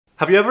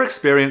Have you ever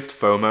experienced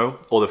FOMO,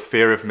 or the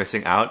fear of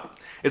missing out?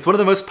 It's one of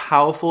the most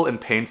powerful and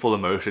painful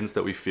emotions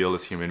that we feel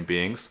as human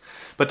beings.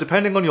 But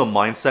depending on your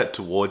mindset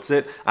towards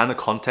it and the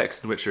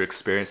context in which you're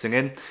experiencing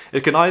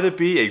it can either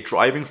be a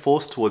driving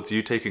force towards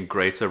you taking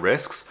greater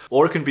risks,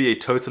 or it can be a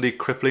totally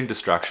crippling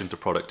distraction to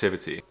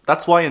productivity.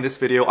 That's why in this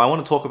video I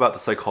want to talk about the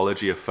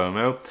psychology of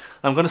FOMO.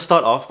 I'm going to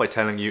start off by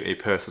telling you a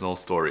personal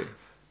story.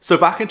 So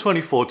back in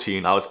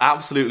 2014, I was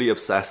absolutely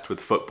obsessed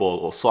with football,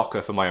 or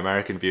soccer for my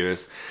American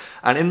viewers,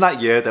 and in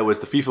that year there was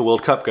the FIFA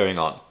World Cup going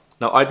on.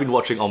 Now, I'd been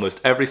watching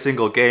almost every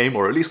single game,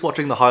 or at least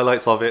watching the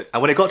highlights of it,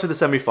 and when it got to the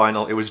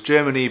semi-final, it was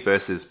Germany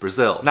versus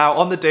Brazil. Now,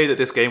 on the day that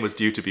this game was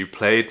due to be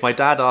played, my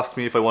dad asked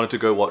me if I wanted to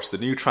go watch the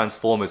new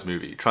Transformers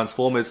movie,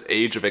 Transformers: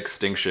 Age of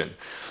Extinction.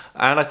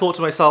 And I thought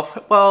to myself,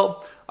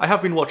 well, I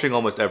have been watching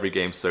almost every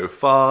game so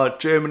far.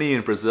 Germany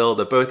and Brazil,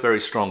 they're both very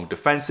strong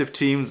defensive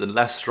teams and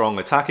less strong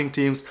attacking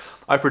teams.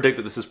 I predict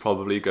that this is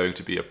probably going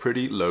to be a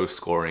pretty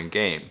low-scoring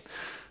game.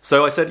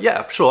 So I said,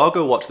 yeah, sure, I'll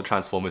go watch the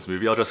Transformers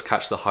movie. I'll just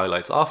catch the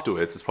highlights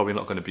afterwards. It's probably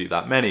not going to be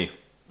that many.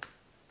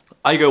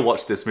 I go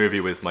watch this movie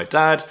with my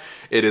dad.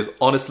 It is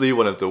honestly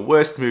one of the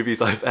worst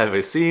movies I've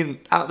ever seen.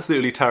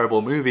 Absolutely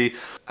terrible movie.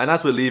 And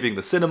as we're leaving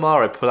the cinema,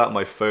 I pull out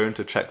my phone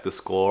to check the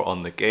score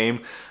on the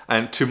game.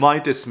 And to my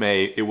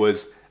dismay, it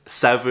was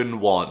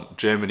 7-1,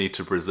 Germany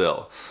to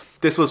Brazil.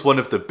 This was one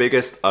of the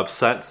biggest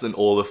upsets in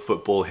all of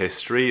football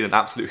history, and an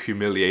absolute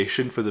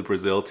humiliation for the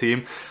Brazil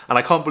team. And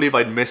I can't believe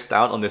I'd missed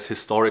out on this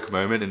historic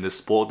moment in this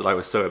sport that I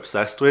was so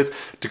obsessed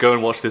with to go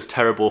and watch this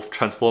terrible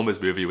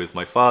Transformers movie with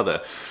my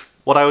father.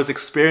 What I was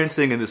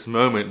experiencing in this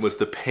moment was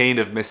the pain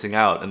of missing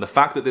out, and the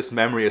fact that this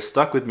memory has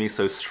stuck with me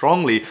so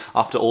strongly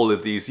after all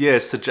of these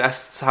years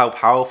suggests how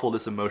powerful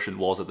this emotion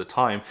was at the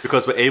time,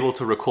 because we're able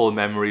to recall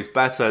memories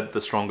better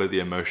the stronger the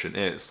emotion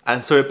is.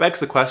 And so it begs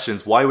the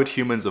questions, why would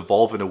humans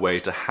evolve in a way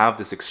to have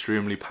this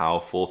extremely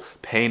powerful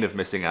pain of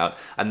missing out,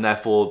 and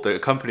therefore the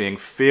accompanying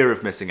fear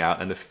of missing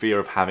out and the fear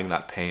of having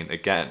that pain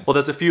again? Well,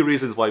 there's a few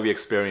reasons why we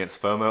experience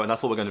FOMO, and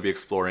that's what we're going to be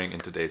exploring in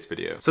today's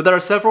video. So there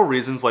are several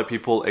reasons why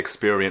people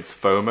experience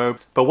FOMO.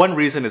 But one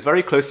reason is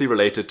very closely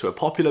related to a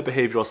popular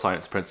behavioral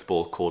science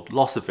principle called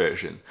loss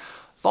aversion.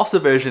 Loss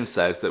aversion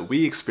says that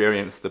we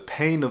experience the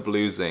pain of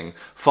losing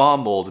far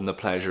more than the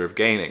pleasure of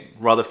gaining.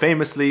 Rather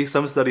famously,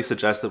 some studies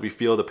suggest that we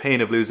feel the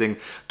pain of losing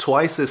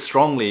twice as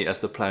strongly as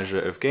the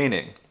pleasure of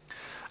gaining.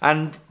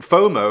 And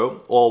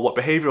FOMO, or what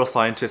behavioral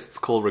scientists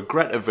call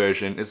regret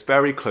aversion, is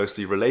very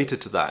closely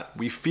related to that.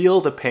 We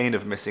feel the pain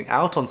of missing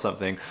out on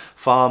something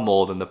far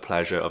more than the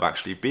pleasure of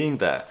actually being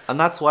there. And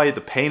that's why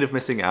the pain of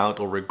missing out,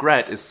 or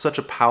regret, is such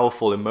a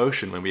powerful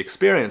emotion when we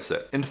experience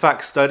it. In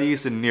fact,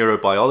 studies in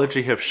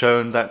neurobiology have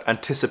shown that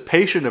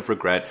anticipation of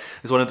regret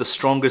is one of the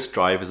strongest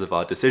drivers of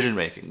our decision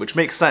making, which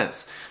makes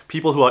sense.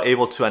 People who are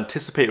able to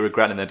anticipate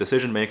regret in their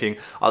decision making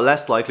are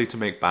less likely to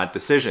make bad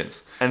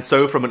decisions. And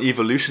so from an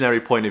evolutionary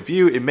point of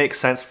view, it makes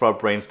sense for our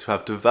brains to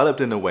have developed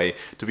in a way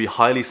to be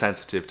highly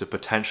sensitive to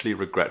potentially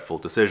regretful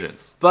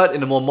decisions. But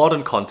in a more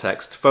modern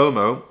context,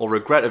 FOMO, or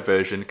regret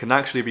aversion, can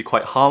actually be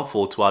quite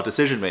harmful to our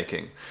decision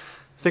making.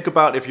 Think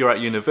about if you're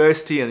at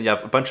university and you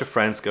have a bunch of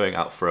friends going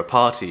out for a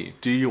party.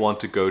 Do you want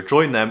to go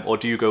join them, or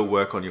do you go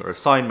work on your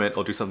assignment,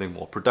 or do something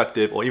more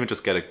productive, or even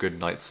just get a good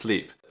night's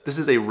sleep? This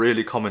is a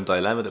really common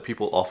dilemma that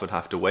people often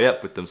have to weigh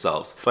up with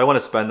themselves. Do I want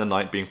to spend the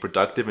night being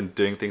productive and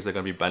doing things that are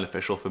going to be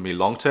beneficial for me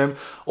long term?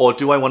 Or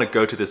do I want to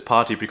go to this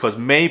party because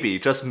maybe,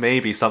 just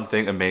maybe,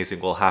 something amazing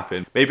will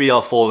happen? Maybe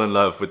I'll fall in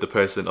love with the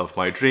person of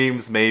my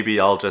dreams.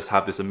 Maybe I'll just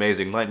have this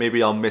amazing night.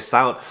 Maybe I'll miss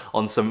out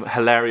on some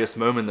hilarious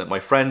moment that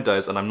my friend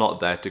does and I'm not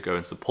there to go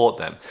and support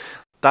them.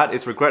 That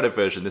is regret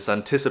aversion, this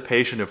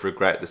anticipation of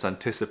regret, this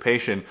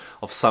anticipation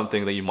of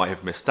something that you might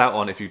have missed out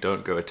on if you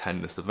don't go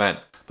attend this event.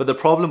 But the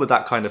problem with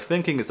that kind of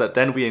thinking is that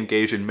then we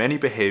engage in many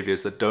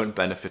behaviors that don't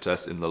benefit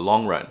us in the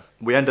long run.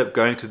 We end up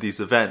going to these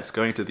events,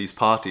 going to these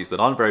parties that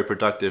aren't very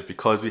productive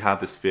because we have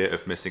this fear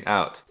of missing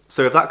out.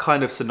 So if that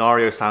kind of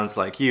scenario sounds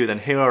like you, then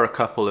here are a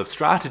couple of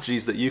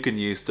strategies that you can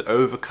use to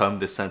overcome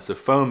this sense of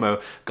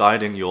FOMO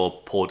guiding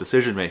your poor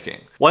decision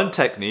making. One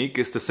technique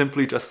is to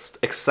simply just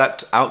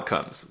accept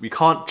outcomes. We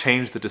can't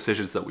change the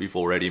decisions that we've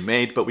already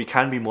made, but we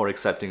can be more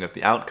accepting of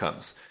the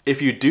outcomes.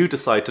 If you do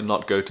decide to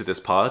not go to this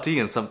party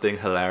and something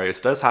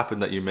hilarious does happen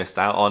that you missed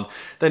out on,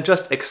 then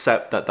just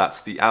accept that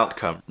that's the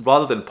outcome.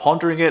 Rather than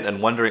pondering it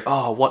and wondering,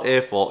 oh, what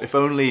if, or if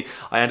only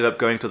I ended up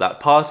going to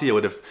that party, I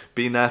would have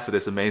been there for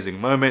this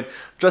amazing moment.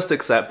 Just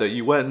accept that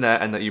you weren't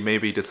there and that you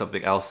maybe did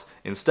something else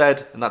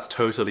instead, and that's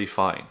totally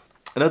fine.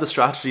 Another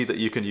strategy that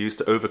you can use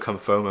to overcome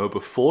FOMO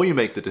before you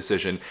make the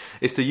decision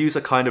is to use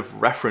a kind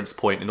of reference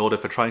point in order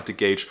for trying to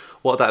gauge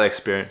what that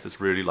experience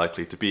is really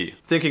likely to be.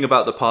 Thinking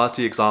about the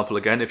party example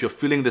again, if you're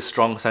feeling this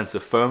strong sense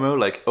of FOMO,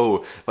 like,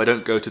 oh, if I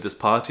don't go to this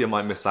party, I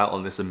might miss out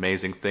on this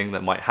amazing thing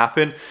that might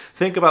happen,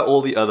 think about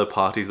all the other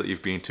parties that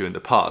you've been to in the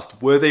past.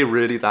 Were they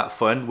really that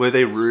fun? Were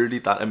they really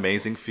that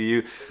amazing for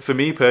you? For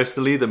me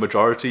personally, the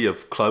majority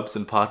of clubs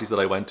and parties that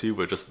I went to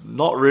were just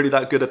not really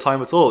that good a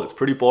time at all. It's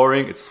pretty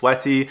boring, it's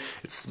sweaty,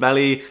 it's smelly,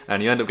 smelly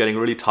and you end up getting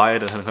really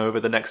tired and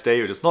hungover the next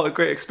day, which is not a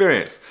great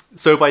experience.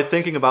 So by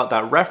thinking about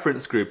that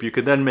reference group, you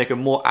can then make a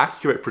more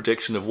accurate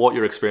prediction of what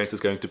your experience is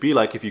going to be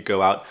like if you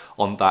go out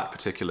on that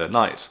particular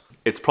night.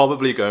 It's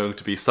probably going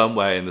to be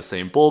somewhere in the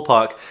same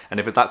ballpark, and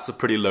if that's a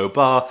pretty low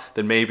bar,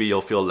 then maybe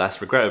you'll feel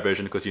less regret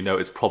aversion because you know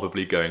it's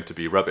probably going to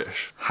be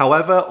rubbish.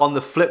 However, on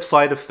the flip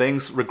side of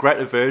things, regret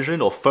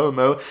aversion, or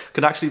FOMO,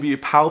 can actually be a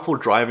powerful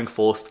driving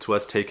force to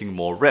us taking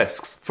more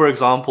risks. For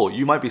example,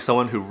 you might be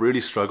someone who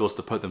really struggles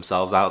to put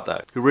themselves out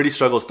there, who really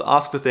struggles to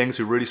ask for things,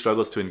 who really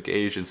struggles to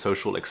engage in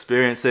social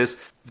experiences.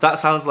 If that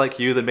sounds like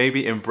you, then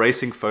maybe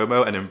embracing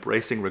FOMO and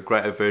embracing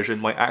regret aversion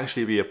might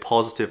actually be a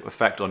positive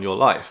effect on your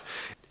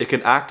life. It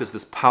can act as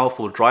this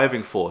powerful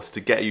driving force to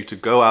get you to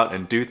go out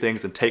and do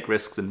things and take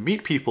risks and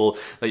meet people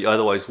that you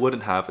otherwise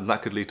wouldn't have, and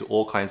that could lead to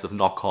all kinds of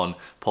knock-on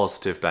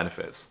positive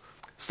benefits.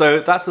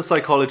 So that's the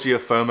psychology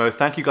of FOMO.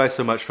 Thank you guys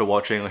so much for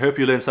watching. I hope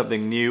you learned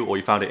something new or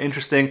you found it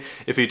interesting.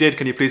 If you did,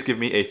 can you please give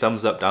me a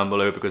thumbs up down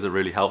below because it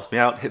really helps me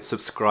out. Hit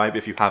subscribe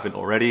if you haven't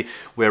already.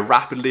 We're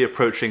rapidly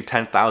approaching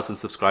 10,000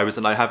 subscribers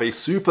and I have a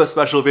super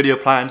special video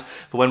planned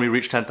for when we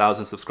reach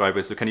 10,000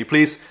 subscribers. So can you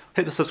please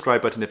hit the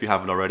subscribe button if you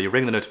haven't already,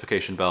 ring the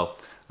notification bell,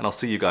 and I'll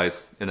see you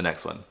guys in the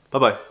next one.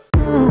 Bye-bye.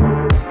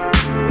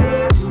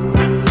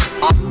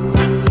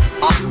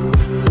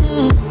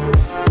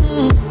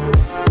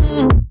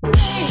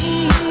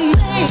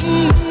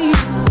 Baby,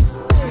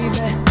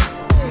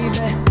 baby,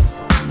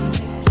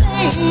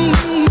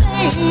 baby.